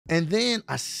And then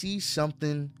I see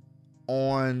something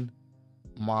on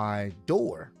my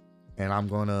door, and I'm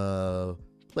gonna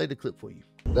play the clip for you.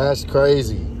 That's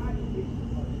crazy.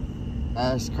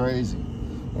 That's crazy.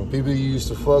 When people you used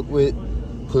to fuck with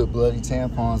put bloody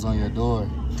tampons on your door.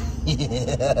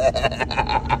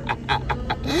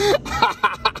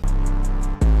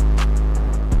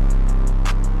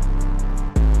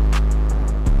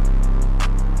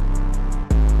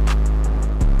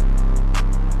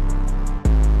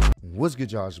 What's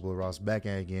good, y'all? It's your boy Ross back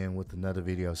at again with another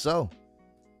video. So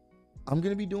I'm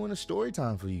gonna be doing a story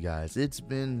time for you guys. It's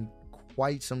been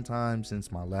quite some time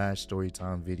since my last story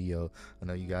time video. I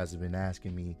know you guys have been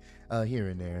asking me here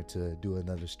and there to do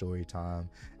another story time,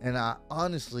 and I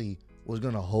honestly was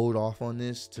gonna hold off on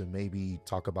this to maybe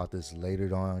talk about this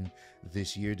later on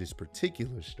this year, this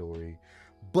particular story,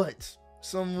 but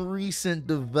some recent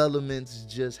developments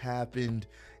just happened,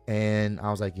 and I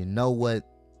was like, you know what,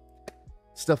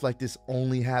 stuff like this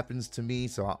only happens to me,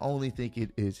 so I only think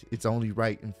it's only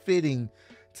right and fitting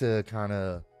to kind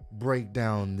of break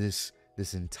down this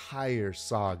entire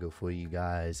saga for you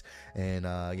guys, and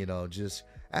you know, just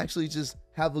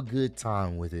have a good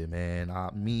time with it, man.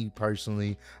 Me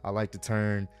personally, I like to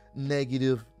turn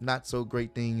negative, not so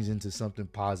great things into something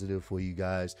positive for you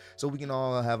guys, so we can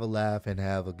all have a laugh and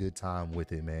have a good time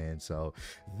with it, man. So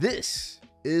this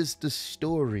is the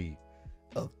story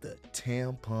of the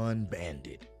Tampon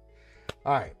Bandit.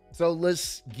 All right, so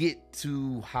let's get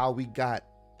to how we got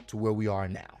to where we are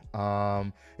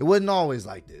now. It wasn't always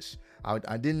like this.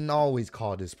 I didn't always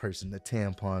call this person the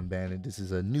Tampon Bandit. This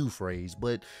is a new phrase,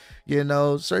 but you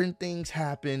know, certain things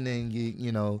happen, and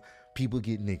you know, people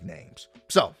get nicknames.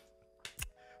 So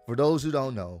for those who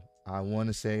don't know, I want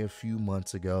to say a few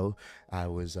months ago, I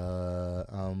was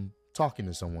talking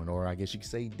to someone, or I guess you could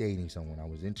say dating someone. I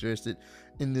was interested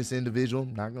in this individual.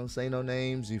 Not gonna say no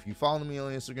names. If you follow me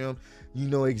on Instagram, you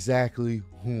know exactly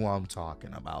who I'm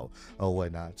talking about or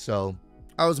whatnot. So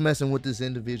I was messing with this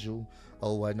individual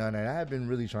or whatnot, and I had been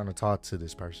really trying to talk to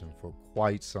this person for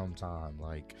quite some time.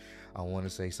 Like, I want to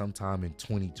say sometime in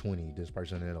 2020, this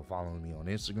person ended up following me on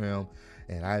Instagram,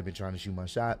 and I had been trying to shoot my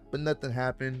shot, but nothing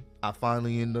happened. I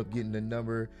finally ended up getting the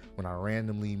number when I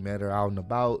randomly met her out and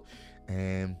about,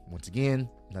 and once again,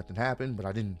 nothing happened, but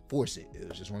I didn't force it. It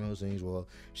was just one of those things, well,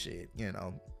 shit, you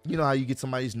know how you get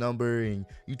somebody's number and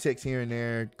you text here and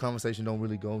there, conversation don't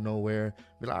really go nowhere.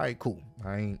 Be like, all right, cool.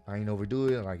 I ain't overdo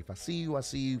it. Like, if I see you, I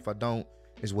see you. If I don't,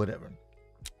 it's whatever.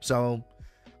 So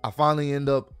I finally end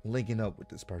up linking up with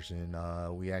this person.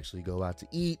 We actually go out to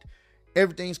eat.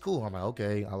 Everything's cool. I'm like,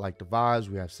 okay, I like the vibes.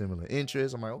 We have similar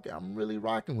interests. I'm like, okay, I'm really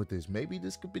rocking with this. Maybe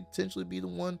this could potentially be the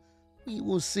one. We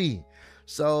will see.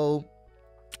 So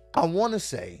I want to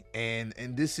say, and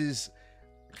this is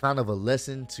kind of a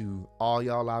lesson to all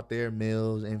y'all out there,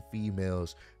 males and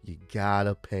females, you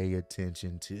gotta pay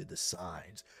attention to the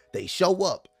signs. They show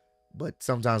up, but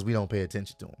sometimes we don't pay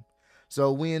attention to them.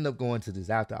 So we end up going to this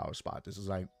after hour spot. This is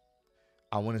like,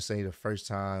 I want to say the first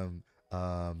time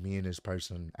me and this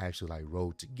person actually like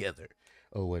rode together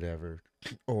or whatever,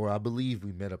 or I believe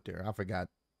we met up there. I forgot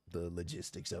the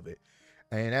logistics of it.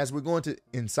 And as we're going to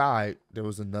inside, there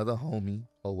was another homie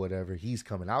or whatever. He's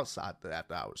coming outside the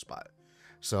after hour spot.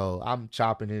 So I'm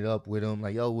chopping it up with him,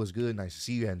 like, yo, what's good? Nice to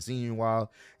see you. Hadn't seen you in a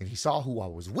while. And he saw who I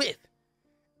was with,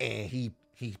 and he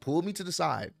pulled me to the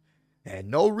side. Had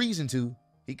no reason to.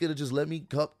 He could have just let me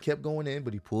kept going in,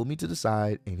 but he pulled me to the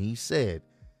side and he said,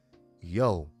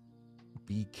 yo,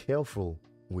 be careful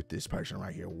with this person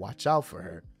right here. Watch out for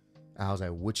her. And I was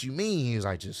like, what you mean? He was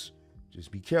like, just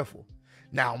be careful.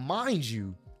 Now, mind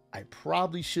you, I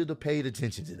probably should have paid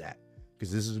attention to that,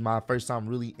 because this is my first time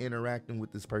really interacting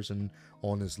with this person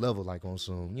on this level, like on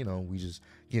some, you know, we just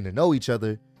getting to know each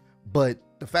other. But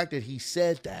the fact that he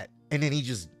said that and then he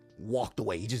just walked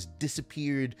away, he just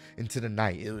disappeared into the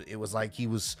night. It was like he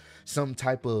was some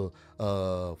type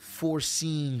of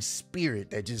foreseen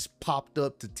spirit that just popped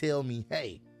up to tell me,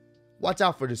 hey, watch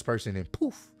out for this person, and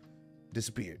poof,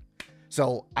 disappeared.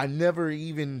 So I never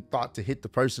even thought to hit the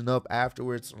person up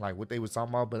afterwards, like what they was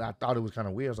talking about, but I thought it was kind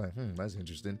of weird. I was like, that's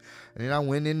interesting. And then I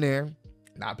went in there,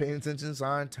 not paying attention to the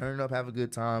sign, turn up, have a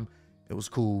good time. It was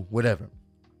cool, whatever.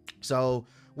 So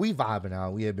we vibing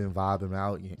out. We had been vibing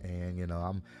out, and you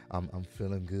know, I'm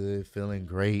feeling good, feeling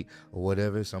great, or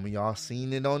whatever. Some of y'all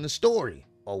seen it on the story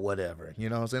or whatever. You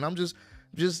know what I'm saying? I'm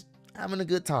just having a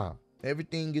good time.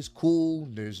 Everything is cool.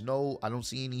 I don't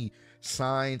see any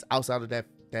signs outside of that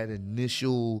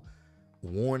initial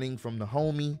warning from the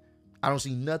homie. I don't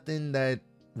see nothing that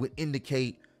would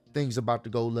indicate things about to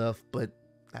go left, but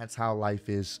that's how life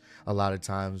is a lot of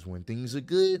times. When things are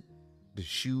good, the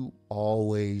shoe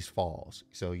always falls.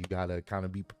 So you gotta kind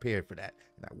of be prepared for that.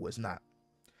 And I was not.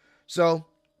 So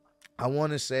I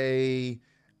want to say,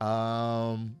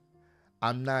 I'm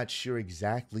not sure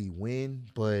exactly when,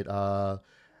 but I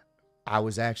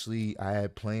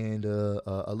had planned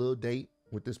a little date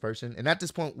with this person, and at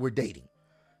this point we're dating.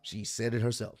 She said it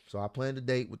herself. So I planned a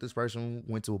date with this person,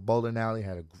 went to a bowling alley,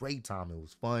 had a great time. It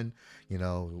was fun. You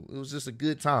know, it was just a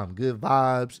good time, good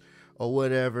vibes or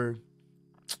whatever.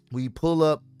 We pull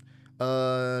up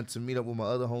to meet up with my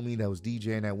other homie that was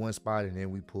DJing at one spot, and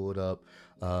then we pulled up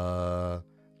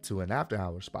to an after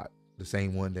hour spot, the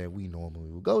same one that we normally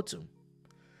would go to.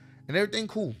 And everything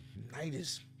cool. Night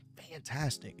is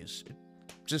fantastic.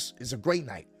 It's a great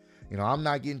night. You know, I'm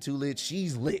not getting too lit.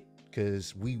 She's lit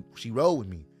because she rode with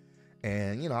me.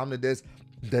 And, you know, I'm the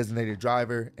designated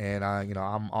driver, and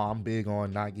I'm big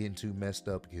on not getting too messed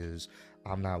up because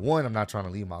I'm not trying to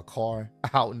leave my car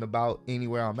out and about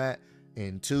anywhere I'm at.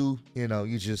 And two, you know,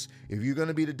 if you're going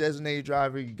to be the designated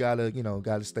driver, you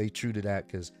gotta stay true to that,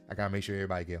 because I gotta make sure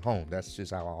everybody get home. That's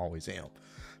just how I always am.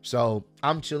 So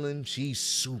I'm chilling. She's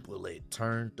super lit,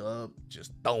 turned up,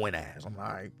 just throwing ass. I'm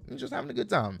like, I'm just having a good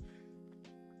time.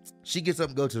 She gets up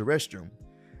and goes to the restroom.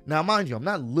 Now, mind you, I'm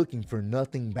not looking for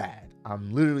nothing bad.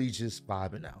 I'm literally just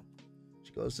vibing out.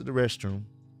 She goes to the restroom.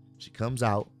 She comes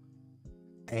out,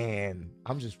 and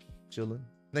I'm just chilling.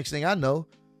 Next thing I know,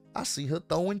 I see her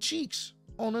throwing cheeks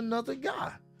on another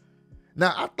guy.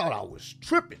 Now, I thought I was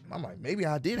tripping. I'm like, maybe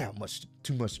I did have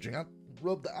too much to drink. I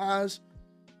rubbed the eyes,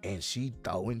 and she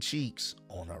throwing cheeks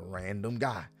on a random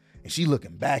guy. And she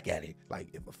looking back at it. Like,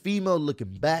 if a female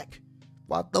looking back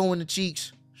while throwing the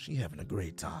cheeks, she having a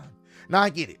great time. Now, I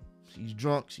get it. She's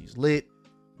drunk. She's lit.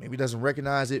 Maybe doesn't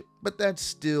recognize it. But that's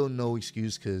still no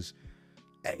excuse, because,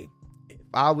 hey, if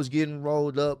I was getting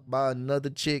rolled up by another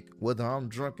chick, whether I'm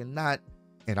drunk or not,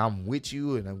 and I'm with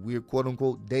you and we're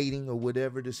quote-unquote dating or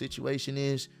whatever the situation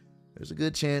is, there's a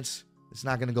good chance it's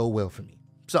not going to go well for me.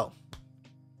 So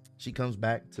she comes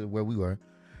back to where we were,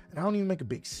 and I don't even make a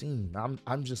big scene.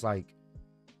 I'm just like,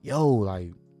 yo,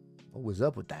 like, what was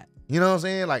up with that? You know what I'm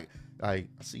saying? Like I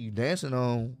see you dancing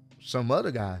on some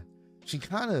other guy. She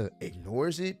kind of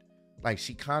ignores it. Like,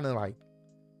 she kind of like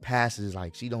passes,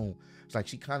 like it's like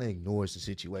she kind of ignores the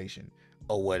situation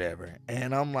or whatever.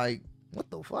 And I'm like, what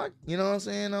the fuck? You know what I'm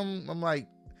saying? I'm like,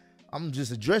 I'm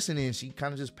just addressing it, and she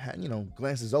kind of just,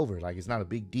 glances over, like it's not a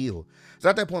big deal. So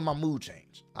at that point, my mood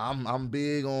changed. I'm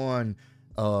big on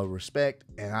respect,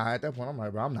 and at that point, I'm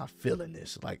like, bro, I'm not feeling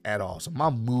this, like, at all. So my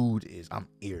mood is, I'm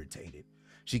irritated.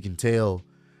 She can tell.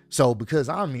 So because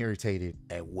I'm irritated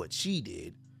at what she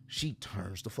did, she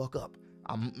turns the fuck up.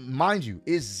 Mind you,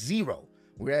 it's 0.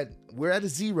 We're at a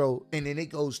 0, and then it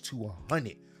goes to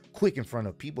 100 quick in front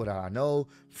of people that I know,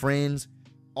 friends.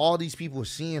 All these people are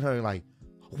seeing her like,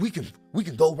 we can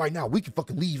go right now. We can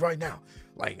fucking leave right now.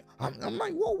 Like, I'm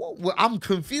like, whoa. Well, I'm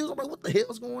confused. I'm like, what the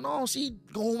hell's going on? She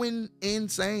going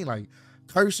insane, like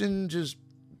cursing, just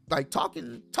like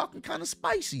talking kind of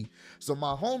spicy. So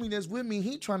my homie that's with me,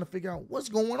 he trying to figure out what's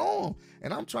going on.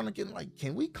 And I'm trying to get like,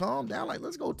 can we calm down? Like,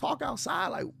 let's go talk outside.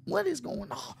 Like, what is going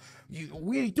on?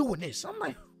 We ain't doing this. I'm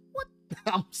like, what?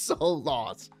 I'm so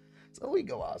lost. So we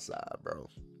go outside, bro.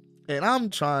 And I'm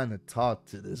trying to talk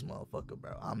to this motherfucker,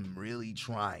 bro. I'm really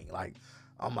trying. Like,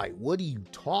 I'm like, what are you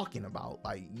talking about?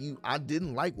 Like, I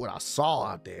didn't like what I saw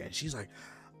out there. And she's like,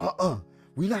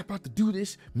 we're not about to do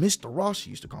this, Mr. Ross. She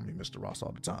used to call me Mr. Ross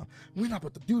all the time. We're not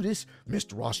about to do this,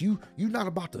 Mr. Ross. You're not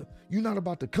about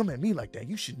to come at me like that.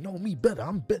 You should know me better.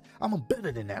 I'm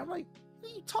better than that. I'm like,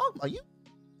 what are you talking about?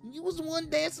 You was the one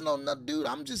dancing on another dude.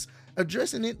 I'm just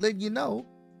addressing it, letting you know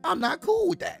I'm not cool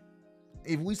with that.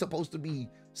 If we supposed to be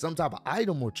some type of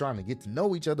item or trying to get to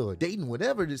know each other or dating,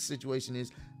 whatever this situation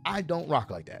is, I don't rock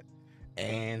like that.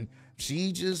 And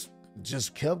she just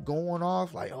kept going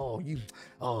off like,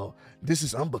 this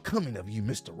is unbecoming of you,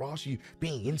 Mr. Ross, you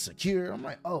being insecure. I'm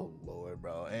like, oh Lord,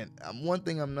 bro. And one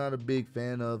thing I'm not a big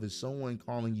fan of is someone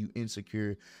calling you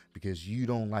insecure because you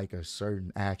don't like a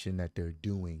certain action that they're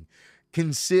doing,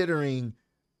 considering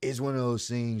it's one of those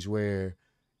things where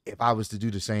if I was to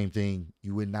do the same thing,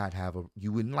 you wouldn't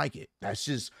like it. That's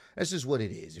just what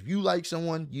it is. If you like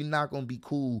someone, you're not going to be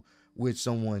cool with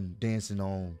someone dancing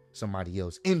on somebody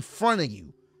else in front of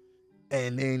you.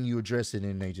 And then you address it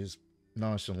and they just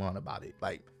nonchalant about it.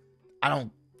 Like, I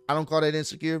don't call that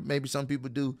insecure. Maybe some people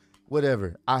do.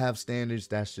 Whatever. I have standards.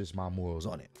 That's just my morals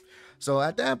on it. So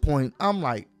at that point, I'm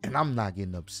like, and I'm not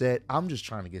getting upset. I'm just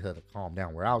trying to get her to calm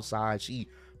down. We're outside. She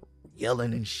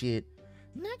yelling and shit.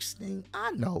 Next thing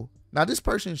I know, now this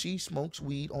person, she smokes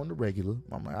weed on the regular.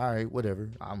 I'm like, all right, whatever.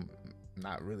 I'm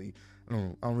not really I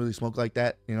don't really smoke like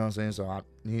that, you know what I'm saying? So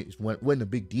it wasn't a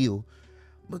big deal.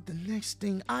 But the next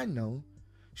thing I know,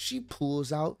 she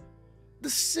pulls out the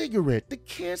cigarette, the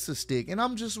cancer stick. And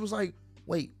I'm just was like,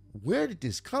 wait, where did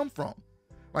this come from?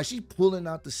 Like, she pulling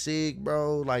out the cig,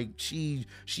 bro. Like, she's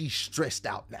stressed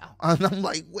out now. And I'm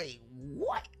like, wait,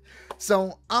 what?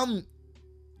 So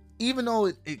even though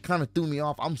it kind of threw me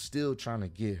off, I'm still trying to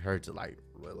get her to like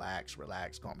relax,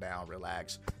 calm down,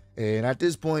 relax. And at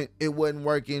this point, it wasn't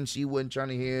working. She wasn't trying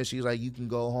to hear. She's like, you can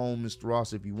go home, Mr.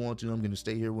 Ross, if you want to. I'm going to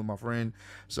stay here with my friend.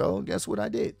 So guess what I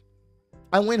did?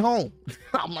 I went home.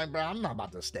 I'm like, bro, I'm not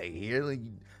about to stay here. Like,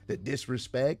 the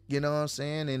disrespect, you know what I'm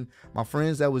saying? And my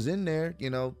friends that was in there, you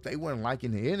know, they weren't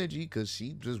liking the energy because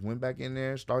she just went back in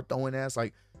there, started throwing ass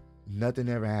like nothing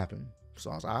ever happened.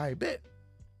 So I was like, all right, bet.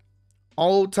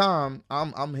 All time,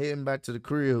 I'm heading back to the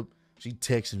crib. She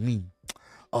texting me,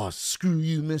 oh, screw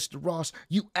you, Mr. Ross.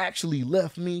 You actually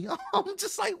left me. I'm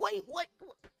just like, wait, what?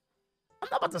 I'm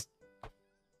not about to.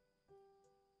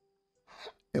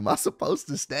 Am I supposed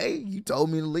to stay? You told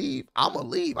me to leave. I'm gonna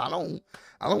leave. I don't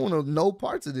want to know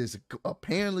parts of this.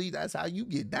 Apparently, that's how you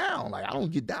get down. Like, I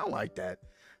don't get down like that.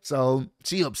 So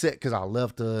she upset because I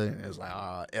left her, and it's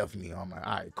like, F me. I'm like,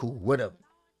 all right, cool, whatever.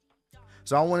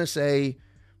 So I want to say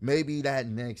maybe that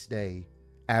next day,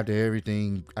 after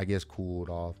everything, I guess, cooled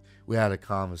off, we had a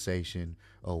conversation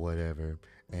or whatever,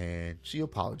 and she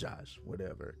apologized,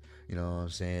 whatever. You know what I'm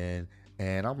saying?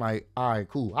 And I'm like, all right,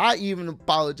 cool. I even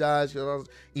apologized,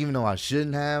 even though I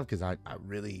shouldn't have, because I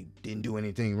really didn't do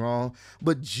anything wrong.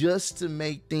 But just to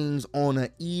make things on an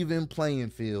even playing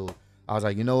field, I was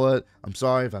like, you know what? I'm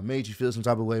sorry if I made you feel some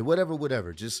type of way,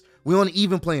 whatever. Just, we're on an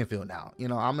even playing field now. You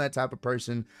know, I'm that type of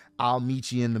person. I'll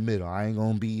meet you in the middle. I ain't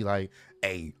going to be like,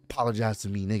 hey, apologize to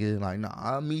me, nigga. Like, nah,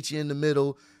 I'll meet you in the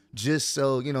middle just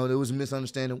so, you know, there was a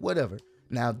misunderstanding, whatever.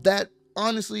 Now that,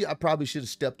 honestly, I probably should have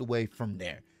stepped away from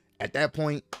there. At that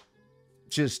point,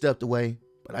 should have stepped away,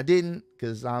 but I didn't,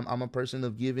 because I'm a person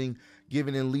of giving at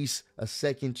least a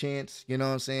second chance. You know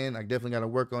what I'm saying? I definitely got to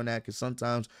work on that, because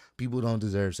sometimes people don't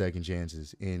deserve second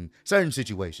chances in certain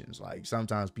situations. Like,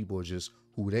 sometimes people are just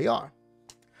who they are.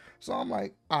 So I'm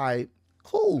like, all right,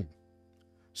 cool.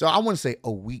 So I want to say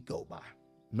a week go by,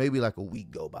 maybe like a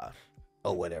week go by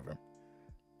or whatever.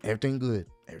 Everything good,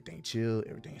 everything chill,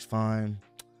 everything's fine.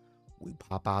 We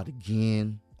pop out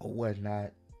again or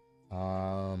whatnot.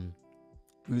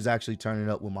 He was actually turning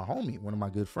up with my homie, one of my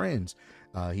good friends.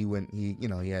 He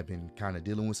had been kind of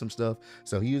dealing with some stuff,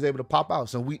 so he was able to pop out.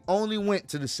 So we only went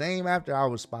to the same after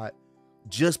hours spot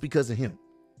just because of him.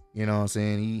 You know what I'm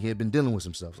saying? He had been dealing with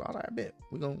some stuff. So I was like, I bet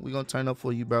we're gonna turn up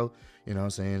for you, bro. You know what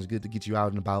I'm saying? It's good to get you out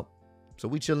and about. So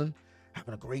we chilling,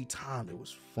 having a great time. It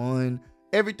was fun.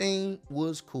 Everything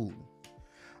was cool.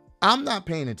 I'm not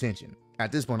paying attention.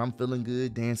 At this point, I'm feeling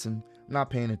good, dancing. I'm not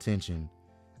paying attention.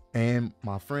 And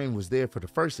my friend was there for the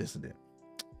first incident.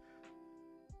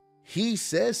 He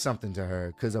says something to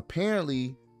her because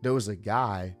apparently there was a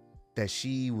guy that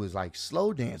she was like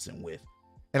slow dancing with.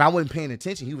 And I wasn't paying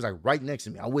attention. He was like right next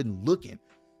to me. I wasn't looking.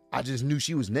 I just knew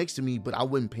she was next to me, but I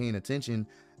wasn't paying attention.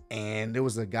 And there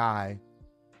was a guy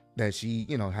that she,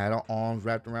 you know, had her arms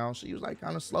wrapped around. She was like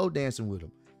kind of slow dancing with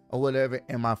him or whatever.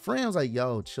 And my friend was like,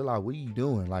 yo, chill out. What are you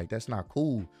doing? Like, that's not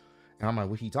cool. And I'm like,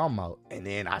 what he talking about? And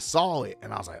then I saw it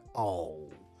and I was like, oh,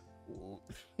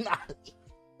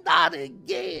 not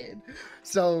again.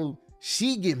 So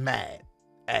she get mad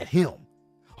at him.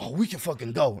 Oh, we can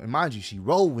fucking go. And mind you, she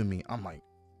rolled with me. I'm like,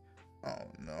 oh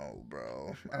no,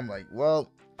 bro. I'm like,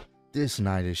 well, this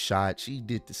night is shot. She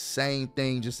did the same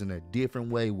thing, just in a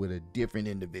different way with a different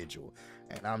individual.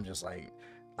 And I'm just like,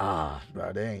 bro,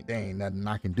 there ain't nothing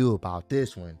I can do about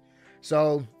this one.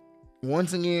 So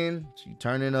once again, she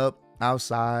turning up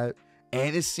outside,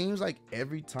 and it seems like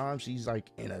every time she's like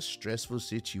in a stressful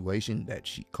situation that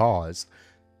she caused,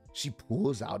 she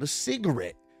pulls out a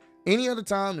cigarette. Any other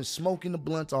time is smoking the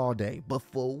blunt all day, but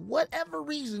for whatever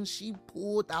reason, she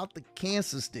pulled out the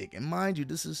cancer stick. And mind you,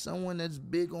 this is someone that's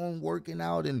big on working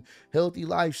out and healthy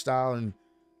lifestyle, and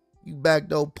you back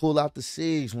though pull out the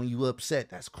cigs when you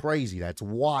upset. That's crazy. That's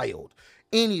wild.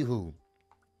 Anywho,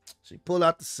 she pulled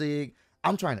out the cig.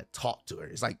 I'm trying to talk to her.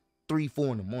 It's like 3, 4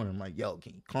 in the morning. I'm like, yo,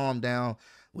 can you calm down?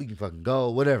 We can fucking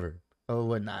go, whatever, or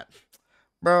whatnot.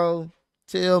 Bro,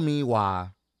 tell me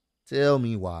why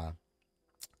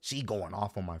she going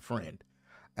off on my friend.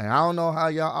 And I don't know how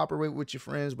y'all operate with your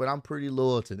friends, but I'm pretty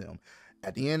loyal to them.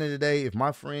 At the end of the day, if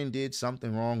my friend did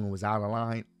something wrong and was out of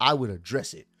line, I would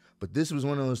address it. But this was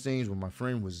one of those things where my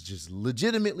friend was just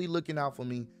legitimately looking out for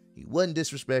me. He wasn't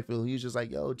disrespectful. He was just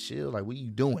like, yo, chill. Like, what are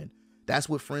you doing? That's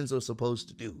what friends are supposed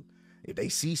to do. If they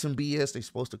see some BS, they're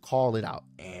supposed to call it out.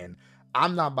 And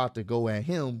I'm not about to go at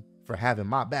him for having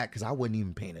my back because I wasn't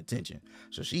even paying attention.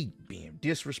 So she being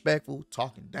disrespectful,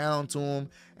 talking down to him,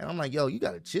 and I'm like, yo, you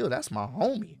gotta chill. That's my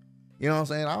homie. You know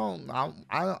what I'm saying?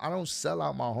 I don't sell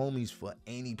out my homies for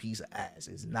any piece of ass.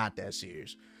 It's not that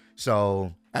serious.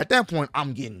 So at that point,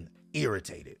 I'm getting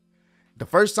irritated. The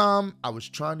first time I was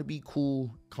trying to be cool,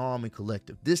 calm, and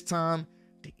collective. This time,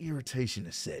 the irritation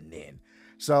is setting in.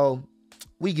 So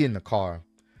we get in the car.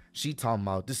 She talking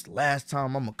about, this last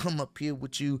time I'm gonna come up here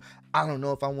with you. I don't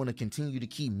know if I want to continue to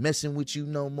keep messing with you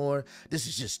no more. This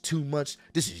is just too much.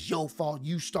 This is your fault.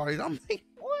 You started. I'm like,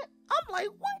 what? I'm like,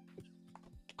 what?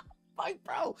 Like,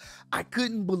 bro, I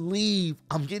couldn't believe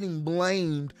I'm getting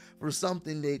blamed for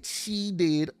something that she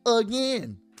did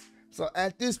again. So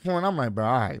at this point, I'm like, bro,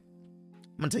 all right,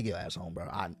 I'm gonna take your ass home, bro.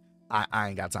 I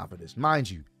ain't got time for this. Mind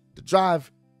you, the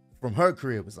drive from her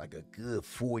crib was like a good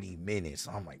 40 minutes.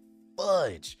 So I'm like,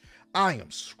 fudge, I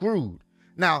am screwed.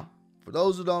 Now, for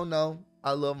those who don't know,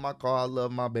 I love my car. I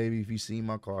love my baby. If you see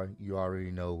my car, you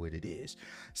already know what it is.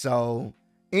 So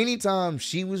anytime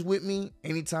she was with me,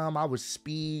 anytime I would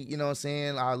speed, you know what I'm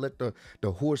saying, I let the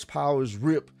horsepowers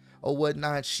rip or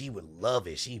whatnot, she would love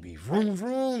it. She'd be vroom,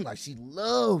 vroom. Like, she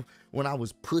loved when I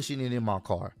was pushing it in my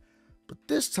car. But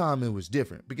this time it was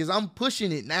different because I'm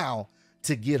pushing it now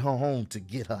to get her home, to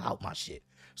get her out my shit.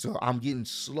 So I'm getting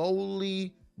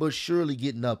slowly but surely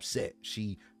getting upset.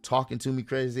 She talking to me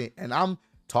crazy, and I'm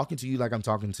talking to you like I'm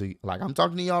talking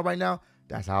to y'all right now.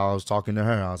 That's how I was talking to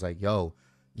her. I was like, yo,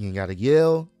 you ain't gotta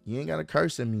yell, you ain't gotta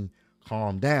curse at me,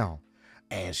 calm down.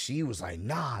 And she was like,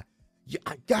 nah,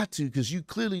 I got to, because you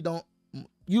clearly don't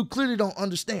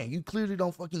understand. You clearly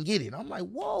don't fucking get it. I'm like,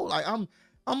 whoa, like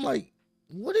I'm like,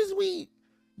 what is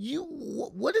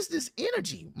this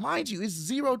energy? Mind you, it's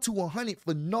 0 to 100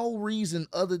 for no reason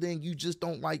other than you just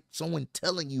don't like someone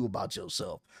telling you about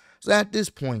yourself. So at this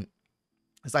point,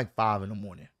 it's like 5 in the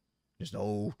morning. There's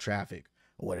no traffic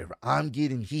or whatever. I'm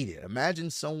getting heated. Imagine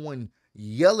someone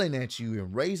yelling at you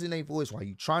and raising their voice while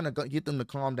you're trying to get them to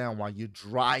calm down while you're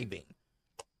driving.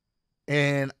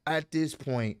 And at this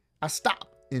point, I stop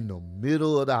in the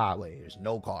middle of the highway. There's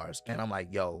no cars. And I'm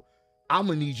like, yo, I'm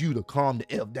gonna need you to calm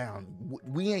the F down.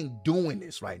 We ain't doing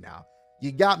this right now.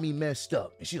 You got me messed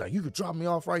up. And she's like, you could drop me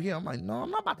off right here. I'm like, no,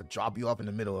 I'm not about to drop you off in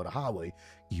the middle of the highway,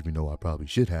 even though I probably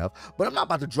should have, but I'm not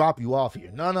about to drop you off here.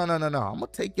 No. I'm gonna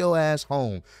take your ass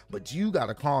home, but you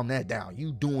gotta calm that down.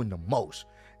 You doing the most.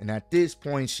 And at this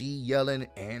point, she yelling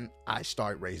and I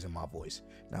start raising my voice.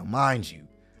 Now, mind you,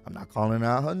 I'm not calling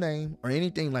out her name or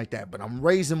anything like that, but I'm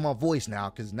raising my voice now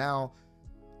because now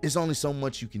it's only so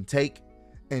much you can take.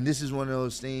 And this is one of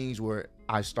those things where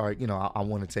I start, I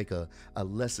want to take a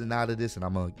lesson out of this, and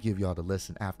I'm going to give y'all the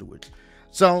lesson afterwards.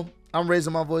 So I'm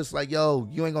raising my voice like, yo,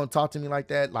 you ain't going to talk to me like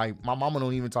that. Like, my mama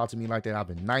don't even talk to me like that. I've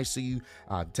been nice to you.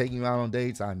 I've taken you out on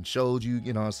dates. I showed you,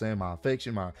 you know what I'm saying, my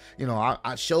affection,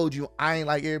 I showed you I ain't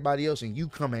like everybody else, and you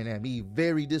coming at me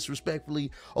very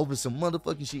disrespectfully over some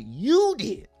motherfucking shit you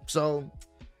did. So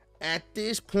at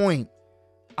this point,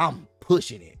 I'm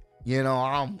pushing it.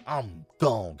 I'm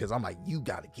gone because I'm like, you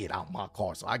got to get out my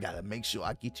car. So I got to make sure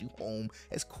I get you home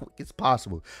as quick as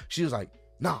possible. She was like,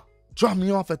 nah, drop me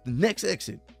off at the next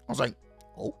exit. I was like,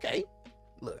 okay,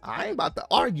 look, I ain't about to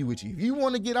argue with you. If you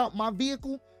want to get out my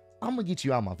vehicle, I'm going to get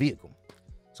you out my vehicle.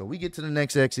 So we get to the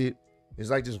next exit. It's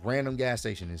like this random gas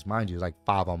station. It's, mind you, it's like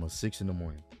 5, almost 6 in the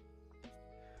morning.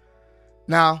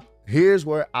 Now, here's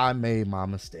where I made my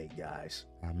mistake, guys.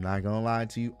 I'm not gonna lie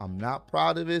to you. I'm not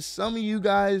proud of it. Some of you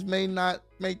guys may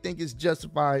think it's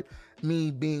justified.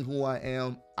 Me being who I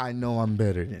am, I know I'm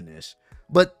better than this.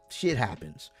 But shit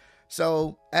happens.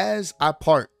 So as I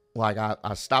park, like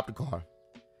I stop the car,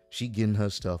 she getting her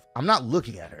stuff. I'm not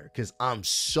looking at her because I'm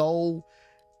so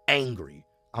angry.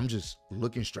 I'm just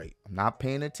looking straight. I'm not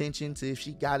paying attention to if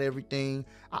she got everything.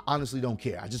 I honestly don't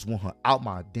care. I just want her out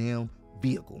my damn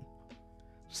vehicle.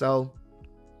 So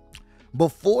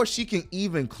before she can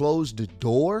even close the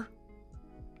door,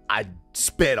 I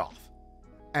sped off.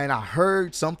 And I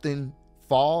heard something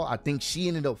fall. I think she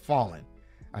ended up falling.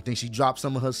 I think she dropped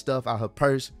some of her stuff out her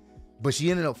purse, but she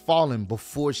ended up falling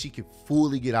before she could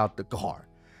fully get out the car.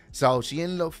 So she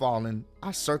ended up falling.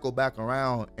 I circled back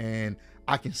around and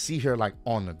I can see her like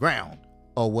on the ground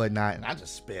or whatnot. And I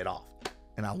just sped off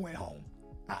and I went home.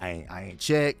 I ain't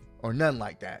checked or nothing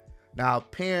like that. Now,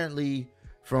 apparently,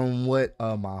 from what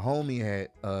my homie had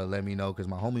let me know, because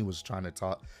my homie was trying to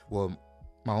talk. Well,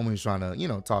 my homie was trying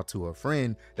to, talk to a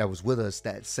friend that was with us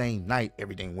that same night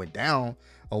everything went down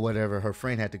or whatever. Her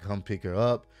friend had to come pick her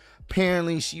up.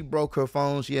 Apparently, she broke her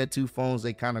phone. She had 2 phones.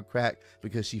 They kind of cracked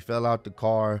because she fell out the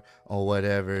car or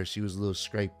whatever. She was a little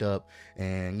scraped up,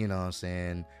 and you know what I'm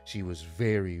saying, she was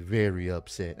very, very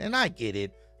upset. And I get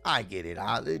it.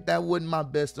 That wasn't my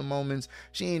best of moments.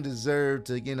 She ain't deserved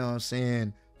to, you know what I'm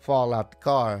saying, fall out the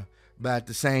car. But at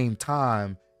the same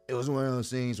time, it was one of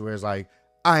those things where it's like,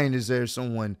 I ain't deserve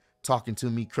someone talking to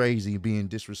me crazy, being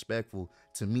disrespectful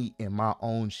to me in my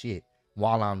own shit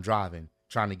while I'm driving,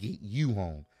 trying to get you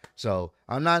home. So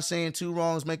I'm not saying 2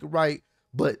 wrongs make a right,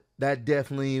 but that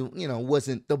definitely,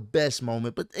 wasn't the best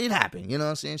moment, but it happened. You know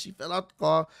what I'm saying? She fell out the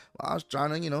car while I was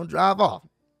trying to, drive off.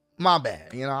 My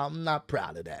bad. I'm not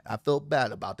proud of that. I felt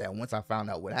bad about that once I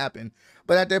found out what happened.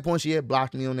 But at that point, she had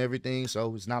blocked me on everything,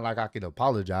 so it's not like I could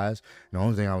apologize. The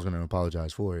only thing I was going to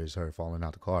apologize for is her falling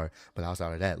out the car. But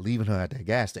outside of that, leaving her at that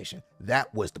gas station,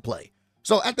 that was the play.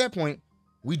 So at that point,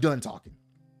 we done talking.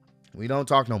 We don't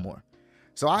talk no more.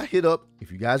 So I hit up,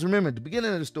 if you guys remember at the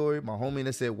beginning of the story, my homie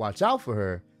that said, watch out for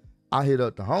her. I hit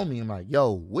up the homie. I'm like,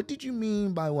 yo, what did you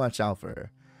mean by watch out for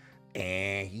her?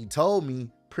 And he told me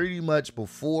pretty much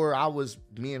before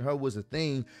me and her was a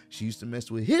thing, she used to mess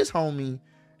with his homie.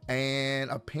 And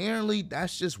apparently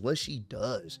that's just what she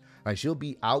does. Like, she'll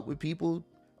be out with people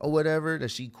or whatever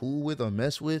that she cool with or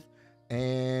mess with.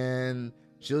 And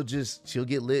she'll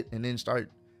get lit and then start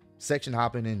section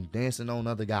hopping and dancing on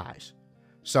other guys.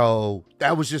 So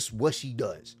that was just what she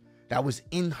does. That was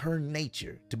in her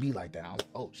nature to be like that. I was like,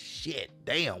 oh shit,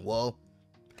 damn, well,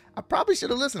 I probably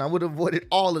should have listened. I would have avoided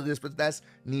all of this, but that's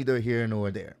neither here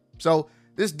nor there. So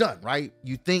this done, right?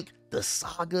 You think the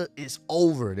saga is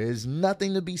over. There's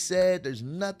nothing to be said. There's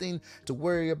nothing to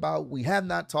worry about. We have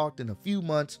not talked in a few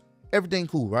months. Everything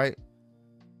cool, right?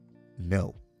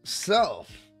 No. So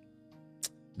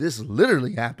this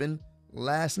literally happened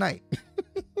last night.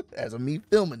 As of me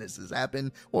filming this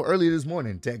happened, well, earlier this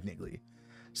morning, technically.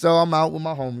 So I'm out with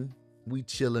my homie. We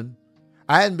chilling.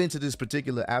 I hadn't been to this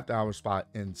particular after hour spot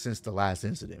since the last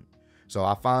incident. So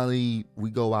we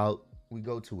go out, we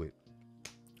go to it.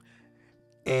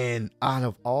 And out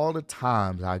of all the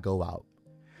times I go out,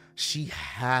 she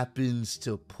happens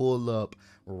to pull up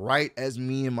right as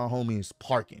me and my homie is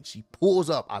parking. She pulls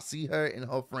up. I see her and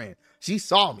her friend. She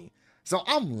saw me. So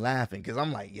I'm laughing because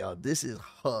I'm like, yo, this is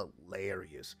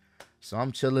hilarious. So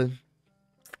I'm chilling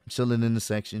in the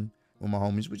section with my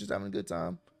homies. We're just having a good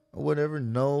time or whatever.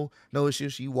 No issue.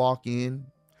 She walk in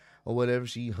or whatever.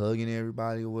 She hugging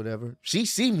everybody or whatever. She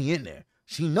see me in there.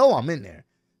 She know I'm in there,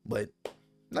 but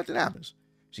nothing happens.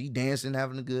 She dancing,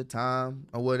 having a good time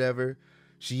or whatever.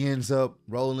 She ends up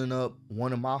rolling up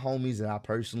one of my homies that I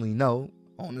personally know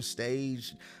on the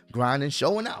stage, grinding,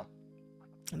 showing out.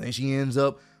 And then she ends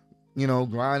up,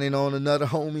 grinding on another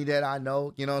homie that I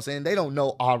know, you know what I'm saying? They don't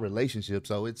know our relationship,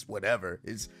 so it's whatever.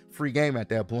 It's free game at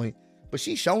that point. But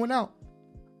she's showing out.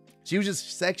 She was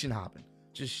just section hopping,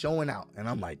 just showing out. And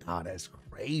I'm like, oh, that's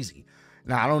crazy.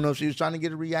 Now, I don't know if she was trying to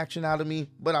get a reaction out of me,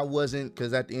 but I wasn't,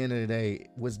 because at the end of the day,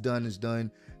 what's done is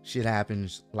done. Shit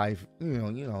happens. Life,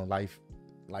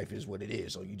 life is what it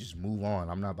is. So you just move on.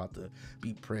 I'm not about to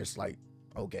be pressed like,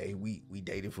 okay, we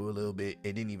dated for a little bit.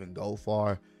 It didn't even go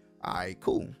far. All right,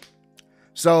 cool.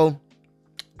 So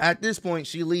at this point,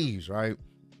 she leaves, right?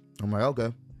 I'm like,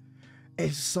 okay.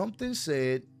 And something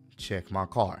said, check my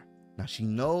car. Now, she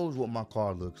knows what my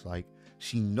car looks like.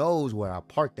 She knows where I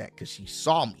parked at because she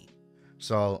saw me.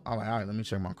 So I'm like, all right, let me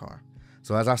check my car.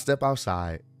 So as I step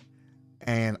outside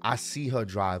and I see her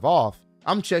drive off,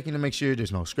 I'm checking to make sure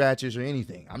there's no scratches or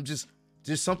anything. I'm just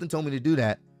something told me to do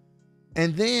that.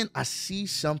 And then I see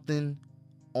something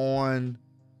on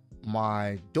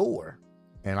my door.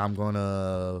 And I'm going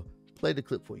to play the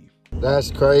clip for you. That's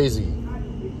crazy.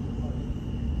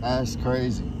 That's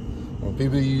crazy. When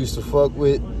people you used to fuck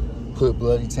with put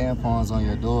bloody tampons on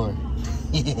your door.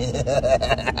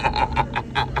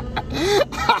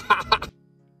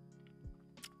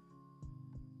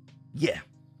 Yeah.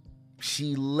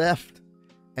 She left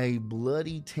a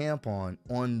bloody tampon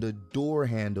on the door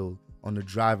handle on the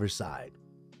driver's side.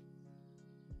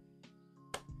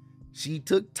 She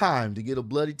took time to get a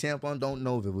bloody tampon. Don't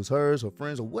know if it was hers, her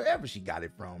friends, or wherever she got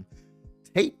it from.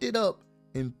 Taped it up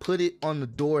and put it on the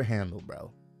door handle,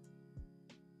 bro.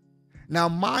 Now,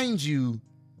 mind you,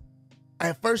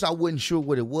 At first I wasn't sure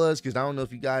what it was, because I don't know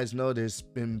if you guys know, there's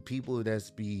been people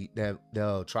that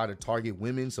they'll try to target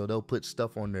women, so they'll put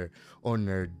stuff on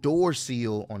their door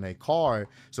seal on their car,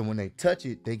 so when they touch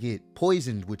it they get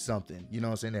poisoned with something, you know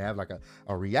what I'm saying? They have like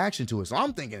a reaction to it. So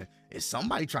I'm thinking, is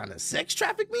somebody trying to sex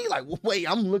traffic me? Like, wait,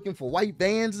 I'm looking for white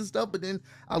vans and stuff, but then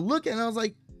I look at it and I was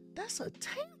like, that's a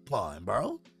tampon,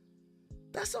 bro.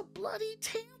 That's a bloody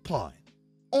tampon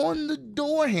on the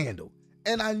door handle.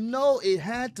 And I know it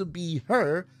had to be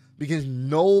her, because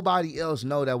nobody else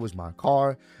know that was my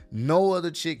car. No other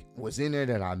chick was in there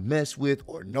that I messed with,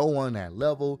 or no one at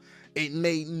level. It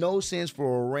made no sense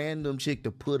for a random chick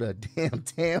to put a damn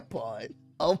tampon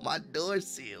on my door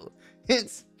seal.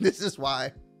 Hence, this is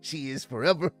why she is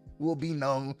forever will be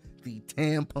known the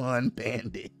Tampon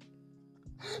Bandit.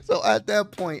 So at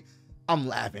that point, I'm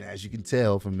laughing, as you can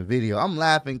tell from the video. I'm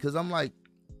laughing because I'm like,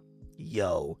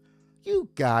 yo, you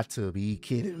got to be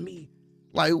kidding me.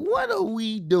 Like, what are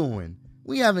we doing?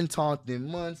 We haven't talked in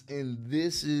months, and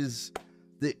this is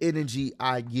the energy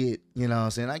I get. You know what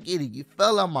I'm saying? I get it. You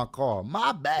fell out my car.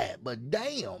 My bad. But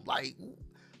damn, like,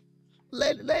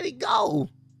 let it go.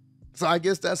 So I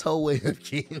guess that's her way of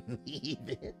getting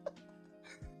even.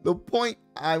 The point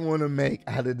I want to make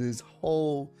out of this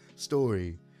whole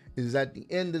story is, at the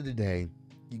end of the day,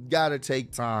 you got to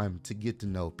take time to get to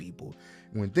know people.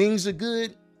 When things are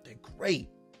good, they're great,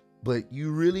 but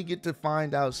you really get to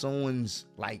find out someone's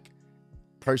like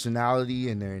personality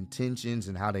and their intentions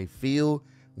and how they feel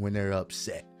when they're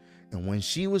upset. And when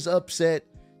she was upset,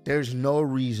 there's no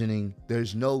reasoning,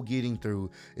 there's no getting through.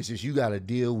 It's just, you got to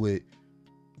deal with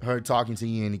her talking to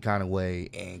you any kind of way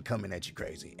and coming at you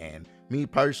crazy. And me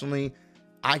personally,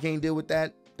 I can't deal with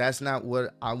that. That's not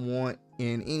what I want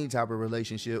in any type of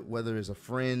relationship, whether it's a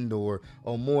friend or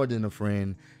more than a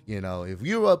friend. You know, if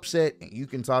you're upset and you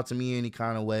can talk to me any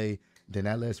kind of way, then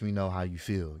that lets me know how you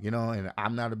feel, you know. And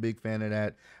I'm not a big fan of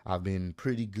that. I've been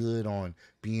pretty good on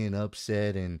being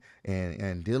upset and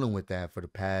dealing with that for the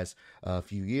past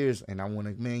few years, and I want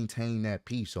to maintain that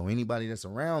peace. So anybody that's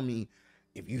around me,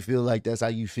 if you feel like that's how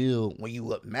you feel when you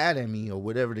look mad at me or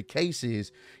whatever the case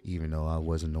is, even though I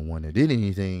wasn't the one that did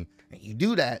anything, and you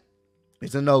do that,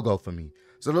 it's a no-go for me.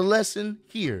 So the lesson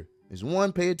here is,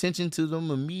 one, pay attention to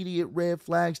them immediate red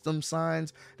flags, them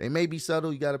signs. They may be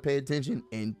subtle, you got to pay attention.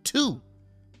 And two,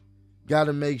 got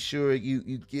to make sure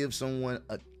you give someone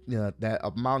that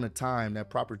amount of time, that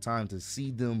proper time, to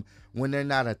see them when they're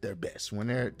not at their best, when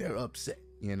they're upset.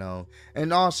 You know.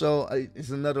 And also,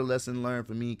 it's another lesson learned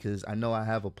for me, because I know I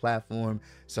have a platform,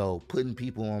 so putting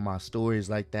people on my stories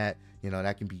like that, you know,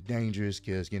 that can be dangerous,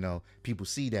 because, you know, people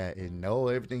see that and, oh,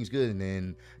 everything's good, and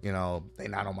then, you know, they're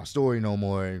not on my story no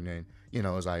more, and then, you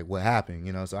know, it's like, what happened?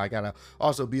 You know. So I gotta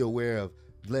also be aware of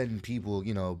letting people,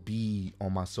 you know, be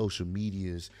on my social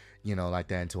medias, you know, like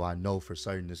that, until I know for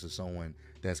certain this is someone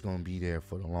that's gonna be there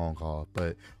for the long haul.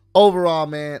 But overall,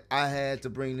 man, I had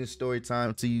to bring this story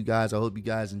time to you guys. I hope you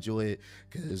guys enjoy it,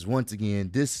 because once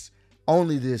again,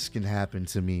 only this can happen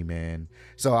to me, man.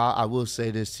 So I will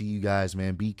say this to you guys,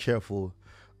 man. Be careful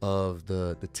of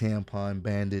the tampon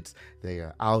bandits. They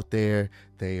are out there.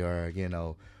 They are, you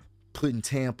know, putting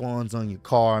tampons on your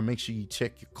car. Make sure you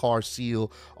check your car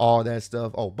seal, all that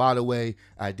stuff. Oh, by the way,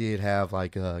 I did have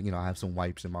like you know, I have some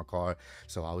wipes in my car,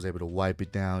 so I was able to wipe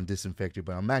it down, disinfect it.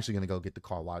 But I'm actually gonna go get the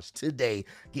car washed today,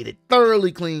 get it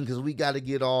thoroughly clean, because we got to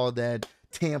get all that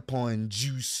tampon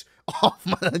juice off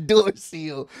my door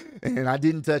seal. And I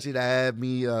didn't touch it. I had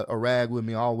me a rag with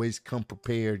me. I always come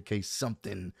prepared in case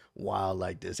something wild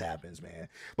like this happens, man.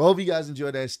 But I hope you guys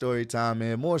enjoyed that story time,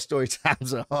 man. More story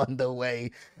times are on the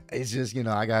way. It's just, you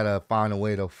know, I gotta find a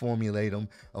way to formulate them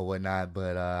or whatnot.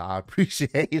 But I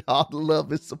appreciate all the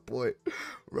love and support.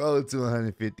 Road to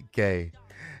 150K,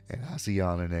 and I'll see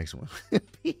y'all in the next one.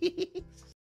 Peace.